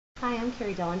Hi, I'm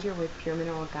Carrie Dellinger with Pure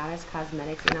Mineral Goddess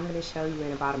Cosmetics, and I'm going to show you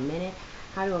in about a minute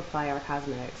how to apply our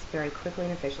cosmetics very quickly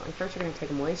and efficiently. First, you're going to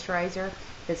take a moisturizer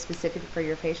that's specific for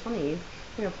your facial needs.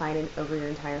 You're going to apply it over your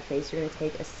entire face. You're going to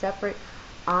take a separate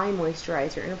eye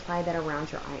moisturizer and apply that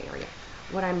around your eye area.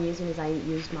 What I'm using is I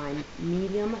used my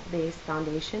medium base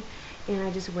foundation, and I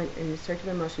just went in a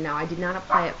circular motion. Now, I did not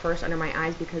apply it first under my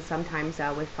eyes because sometimes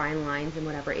with fine lines and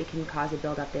whatever, it can cause a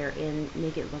buildup there and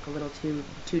make it look a little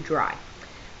too dry.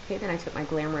 Okay, then I took my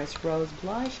Glamorous Rose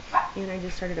blush and I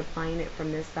just started applying it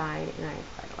from this side, and I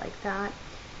applied it like that.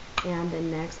 And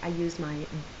then next I used my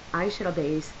eyeshadow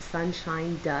base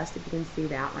Sunshine Dust, if you can see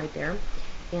that right there,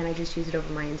 and I just used it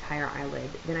over my entire eyelid.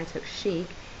 Then I took Chic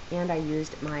and I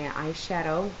used my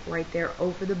eyeshadow right there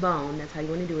over the bone. That's how you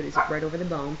want to do it, is right over the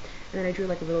bone. And then I drew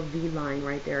like a little V line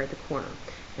right there at the corner.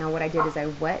 Now what I did is I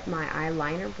wet my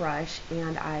eyeliner brush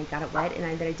and I got it wet, and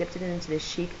then I dipped it into the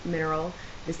Chic Mineral,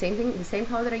 the same thing, the same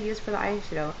color that I used for the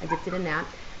eyeshadow. I dipped it in that,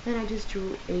 and I just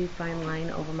drew a fine line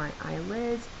over my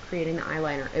eyelids, creating the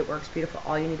eyeliner. It works beautiful.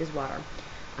 All you need is water.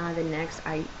 Then next,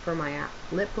 for my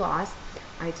lip gloss,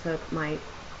 I took my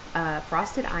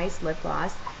Frosted Ice lip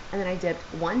gloss, and then I dipped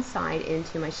one side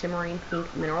into my shimmering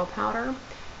pink mineral powder,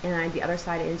 and then the other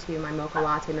side into my Mocha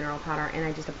Latte mineral powder, and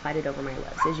I just applied it over my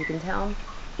lips. As you can tell,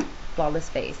 flawless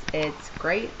face. It's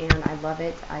great, and I love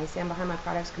it. I stand behind my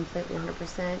products completely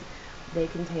 100%. They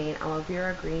contain aloe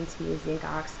vera, green tea, zinc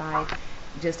oxide,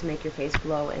 just to make your face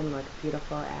glow and look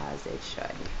beautiful as it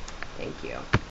should. Thank you.